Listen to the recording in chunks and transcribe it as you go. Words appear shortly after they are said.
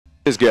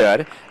is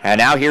good. And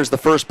now here's the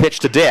first pitch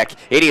to Dick.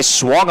 It is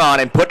swung on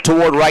and put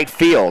toward right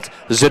field.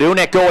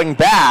 Zadunik going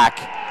back,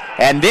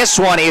 and this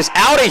one is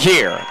out of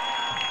here.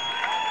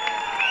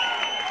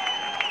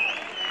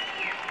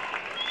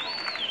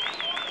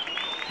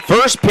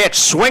 First pitch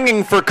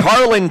swinging for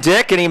Carlin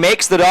Dick, and he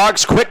makes the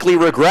Dawgs quickly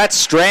regret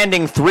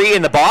stranding 3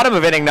 in the bottom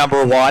of inning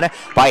number 1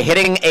 by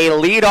hitting a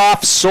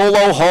leadoff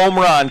solo home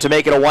run to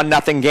make it a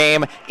 1-0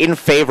 game in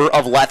favor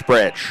of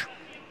Lethbridge.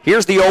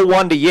 Here's the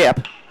 0-1 to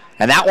Yip,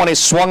 and that one is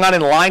swung on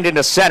and lined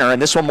into center, and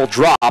this one will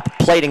drop,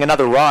 plating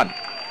another run.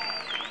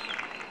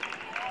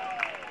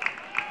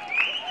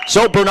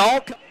 So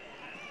Bernal,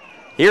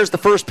 here's the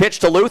first pitch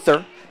to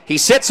Luther. He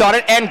sits on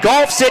it and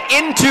golfs it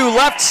into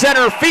left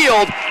center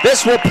field.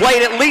 This will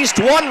plate at least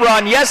 1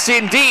 run. Yes,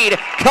 indeed.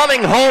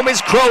 Coming home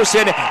is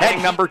Croson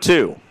at number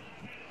 2.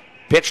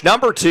 Pitch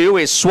number 2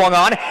 is swung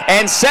on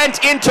and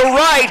sent into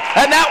right,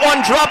 and that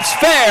one drops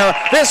fair.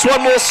 This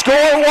one will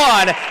score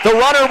 1. The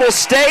runner will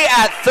stay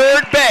at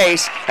third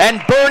base,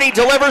 and Bernie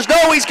delivers.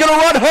 No, he's going to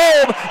run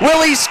home.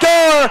 Will he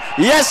score?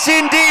 Yes,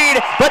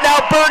 indeed. But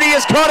now Bernie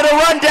has caught it a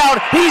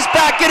rundown. He's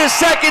back in his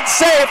second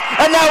safe,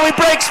 and now he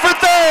breaks for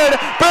third.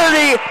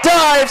 Bernie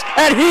dives,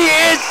 and he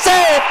is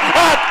safe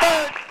at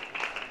third.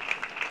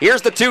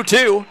 Here's the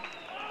 2-2,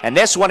 and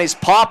this one is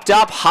popped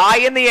up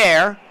high in the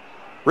air.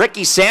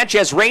 Ricky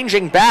Sanchez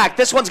ranging back.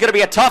 This one's going to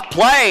be a tough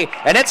play,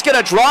 and it's going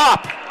to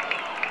drop.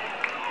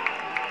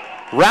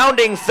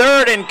 Rounding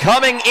third and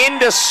coming in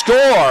to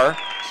score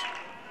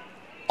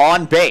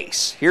on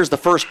base. Here's the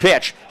first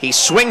pitch. He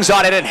swings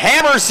on it and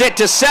hammers it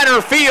to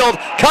center field.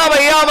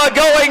 Kabayama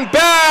going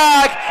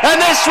back, and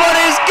this one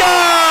is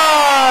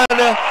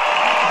gone.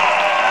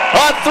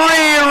 A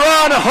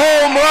 3-run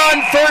home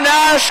run for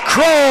Nash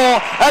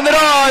Kroll, and the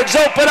Dawgs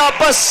open up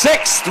a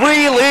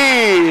 6-3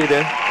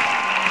 lead.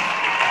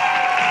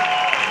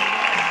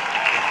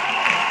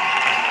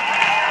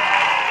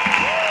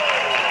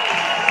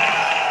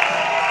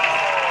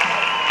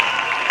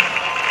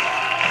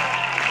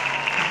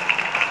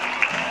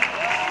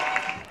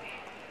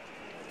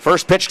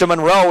 First pitch to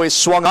Monroe is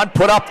swung on,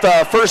 put up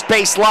the first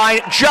base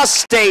line, just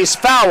stays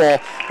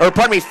fair.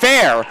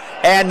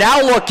 And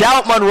now look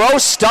out, Monroe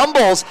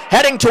stumbles,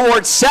 heading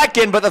towards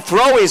second, but the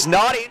throw is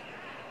not in.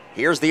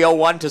 Here's the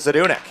 0-1 to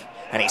Zadunik,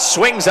 and he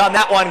swings on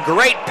that one,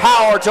 great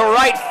power to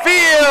right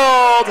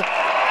field,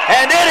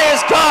 and it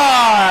is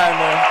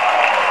gone.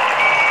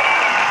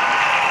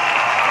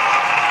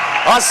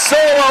 A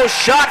solo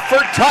shot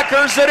for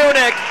Tucker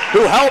Zadunik,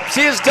 who helps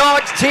his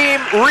Dawgs team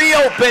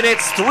reopen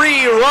its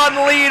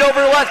 3-run lead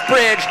over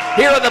Lethbridge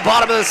here in the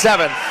bottom of the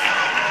 7th.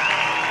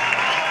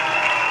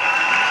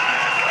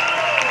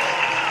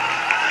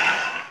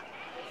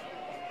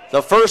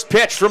 The first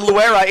pitch from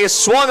Luera is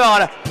swung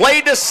on,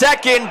 played to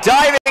second,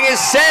 diving is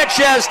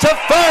Sanchez to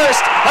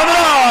first, and the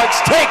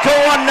Dawgs take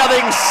a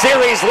 1-0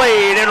 series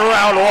lead in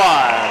round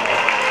 1.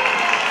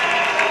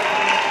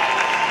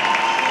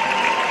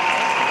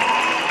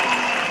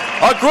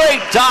 A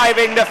great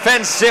diving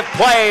defensive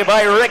play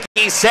by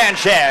Ricky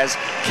Sanchez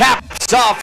caps off